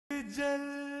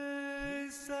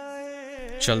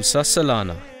Jalsa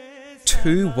Salana.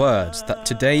 2 words that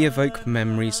today evoke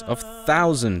memories of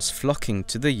thousands flocking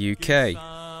to the UK.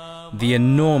 The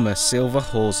enormous silver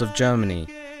halls of Germany,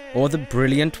 or the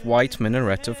brilliant white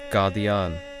minaret of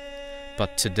Guardian.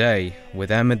 But today, with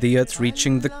Ahmadiyyat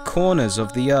reaching the corners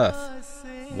of the earth,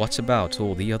 what about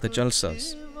all the other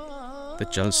Jalsas? The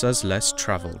Jalsas less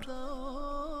travelled.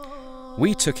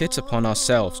 We took it upon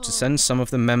ourselves to send some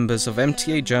of the members of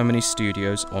MTA Germany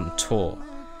studios on tour,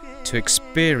 to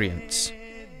experience,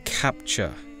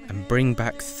 capture and bring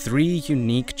back 3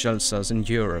 unique Jalsas in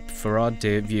Europe for our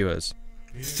dear viewers.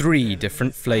 3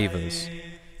 different flavours,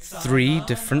 3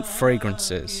 different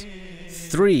fragrances,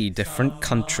 3 different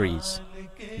countries.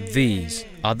 These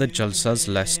are the Jalsas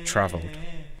less travelled.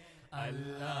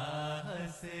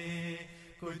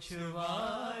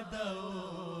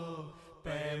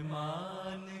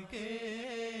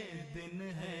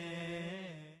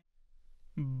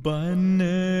 बन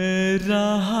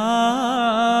रहा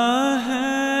है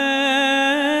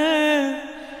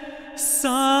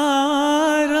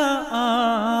सारा आलम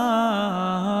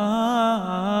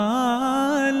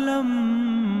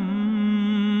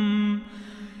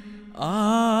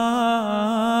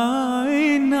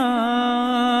आईना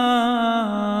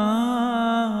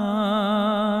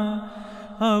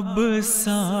अब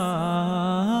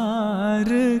सार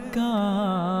का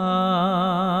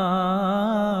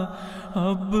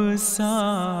अब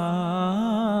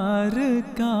सार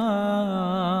का.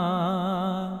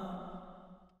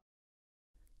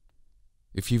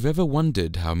 If you've ever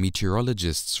wondered how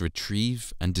meteorologists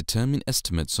retrieve and determine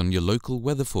estimates on your local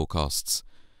weather forecasts,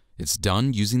 it's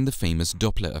done using the famous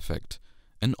Doppler effect,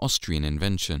 an Austrian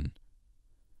invention.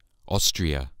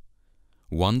 Austria,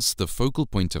 once the focal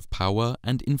point of power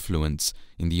and influence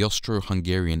in the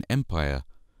Austro-Hungarian Empire,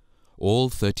 all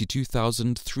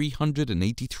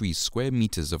 32,383 square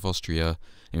meters of Austria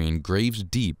are engraved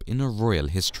deep in a royal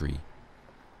history.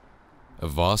 A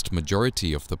vast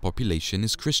majority of the population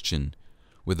is Christian,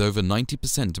 with over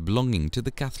 90% belonging to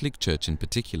the Catholic Church in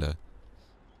particular.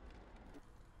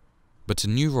 But a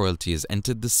new royalty has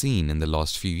entered the scene in the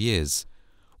last few years,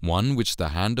 one which the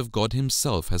hand of God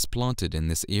himself has planted in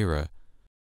this era.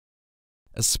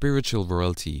 A spiritual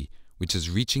royalty which is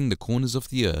reaching the corners of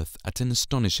the earth at an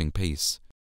astonishing pace.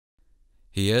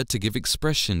 Here, to give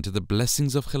expression to the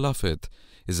blessings of Khilafat,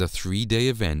 is a 3-day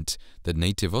event that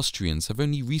native Austrians have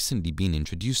only recently been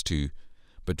introduced to,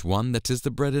 but one that is the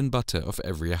bread and butter of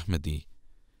every Ahmadi.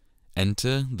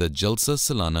 Enter the Jalsa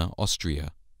Salana,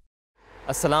 Austria.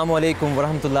 Assalamu alaikum wa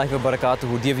rahmatullahi wa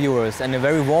barakatuhu, dear viewers, and a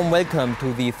very warm welcome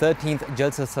to the 13th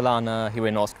Jalsa Salana here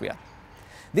in Austria.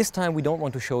 This time we don't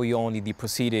want to show you only the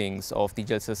proceedings of the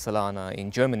Jalsa Salana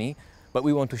in Germany, but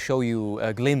we want to show you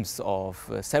a glimpse of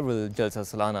several Jalsa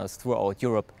Salanas throughout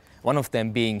Europe, one of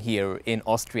them being here in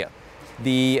Austria.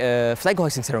 The flag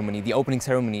hoisting ceremony, the opening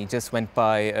ceremony, just went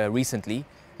by recently,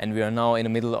 and we are now in the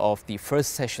middle of the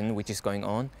first session which is going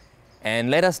on. And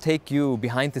let us take you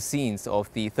behind the scenes of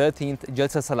the 13th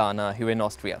Jalsa Salana here in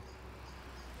Austria.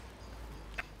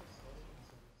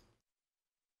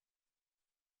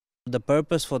 The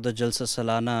purpose for the Jalsa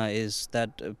Salana is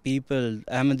that people,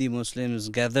 Ahmadi Muslims,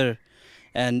 gather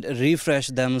and refresh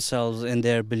themselves in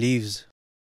their beliefs.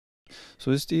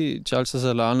 So ist die Jalsa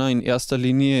Salana in erster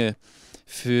Linie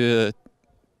für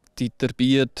die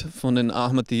Tarbiyat von den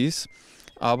Ahmadis,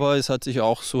 aber es hat sich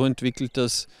auch so entwickelt,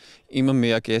 dass immer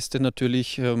mehr Gäste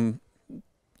natürlich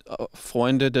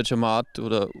Freunde der Jamaat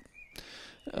oder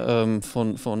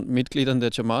von Mitgliedern der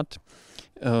Jamaat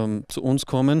zu uns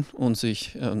kommen und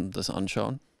sich das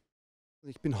anschauen.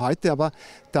 Ich bin heute aber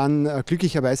dann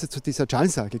glücklicherweise zu dieser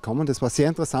Jalsa gekommen. Das war sehr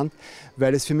interessant,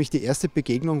 weil es für mich die erste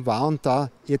Begegnung war und da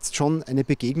jetzt schon eine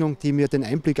Begegnung, die mir den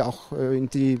Einblick auch in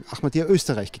die Ahmadiyya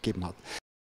Österreich gegeben hat.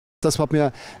 Das hat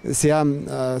mir sehr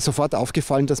sofort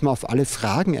aufgefallen, dass man auf alle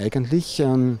Fragen eigentlich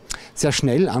sehr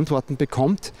schnell Antworten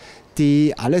bekommt,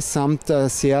 die allesamt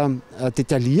sehr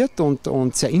detailliert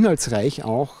und sehr inhaltsreich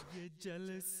auch.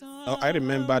 I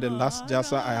remember the last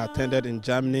Jalsa I attended in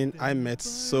Germany. I met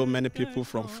so many people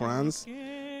from France,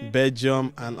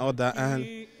 Belgium and other, and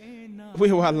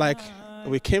we were like,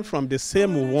 we came from the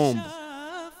same womb.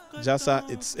 Jalsa,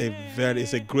 it's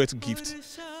a great gift.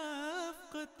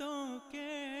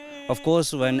 Of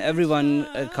course, when everyone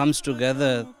comes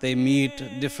together, they meet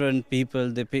different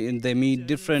people, they meet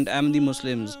different Ahmadi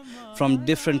Muslims from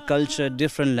different culture,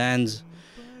 different lands,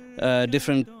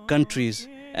 different countries.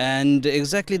 And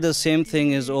exactly the same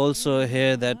thing is also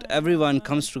here, that everyone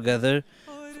comes together.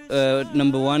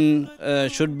 Number one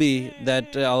should be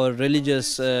that our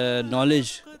religious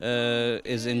knowledge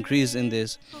is increased in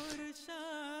this.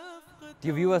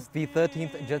 Dear viewers, the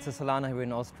 13th Jalsa Salana here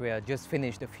in Austria just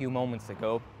finished a few moments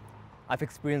ago. I've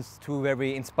experienced two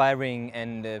very inspiring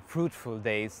and fruitful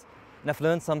days, and I've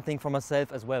learned something for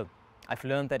myself as well. I've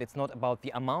learned that it's not about the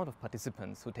amount of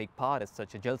participants who take part at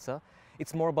such a Jalsa,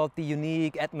 it's more about the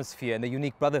unique atmosphere and the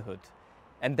unique brotherhood.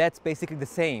 And that's basically the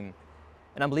same.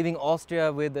 And I'm leaving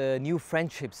Austria with new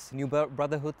friendships, new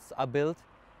brotherhoods are built,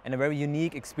 and a very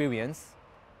unique experience.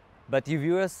 But you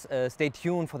viewers, stay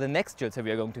tuned for the next Jalsa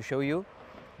we are going to show you.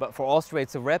 But for Austria,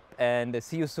 it's a wrap, and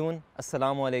see you soon.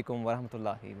 Assalamu alaikum wa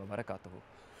rahmatullahi wa barakatuhu.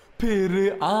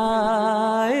 फिर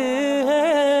आए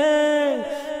हैं,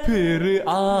 फिर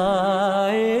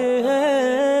आए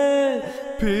हैं,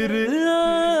 फिर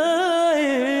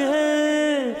आए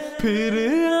हैं, फिर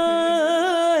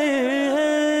आए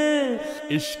हैं।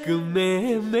 इश्क में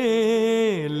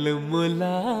मेल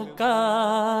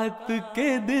मुलाकात के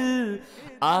दिल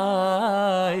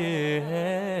आए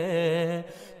हैं,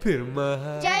 फिर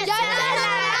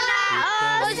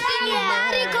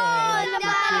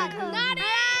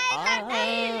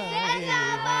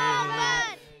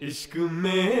इश्क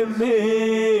में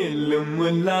मेल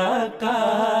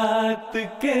मुलाकात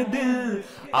के दिल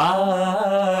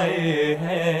आए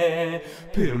हैं,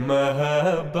 फिर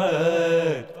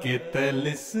मोहब्बत के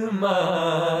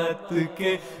तलिस्मात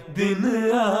के दिन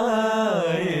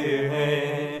आए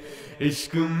हैं।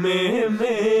 इश्क में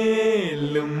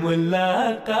मेल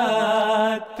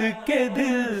मुलाकात के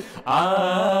दिल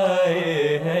आए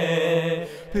हैं,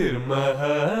 फिर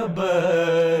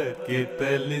मोहब्बत के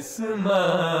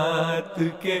तलिस्मात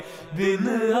के दिन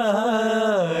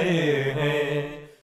आए हैं।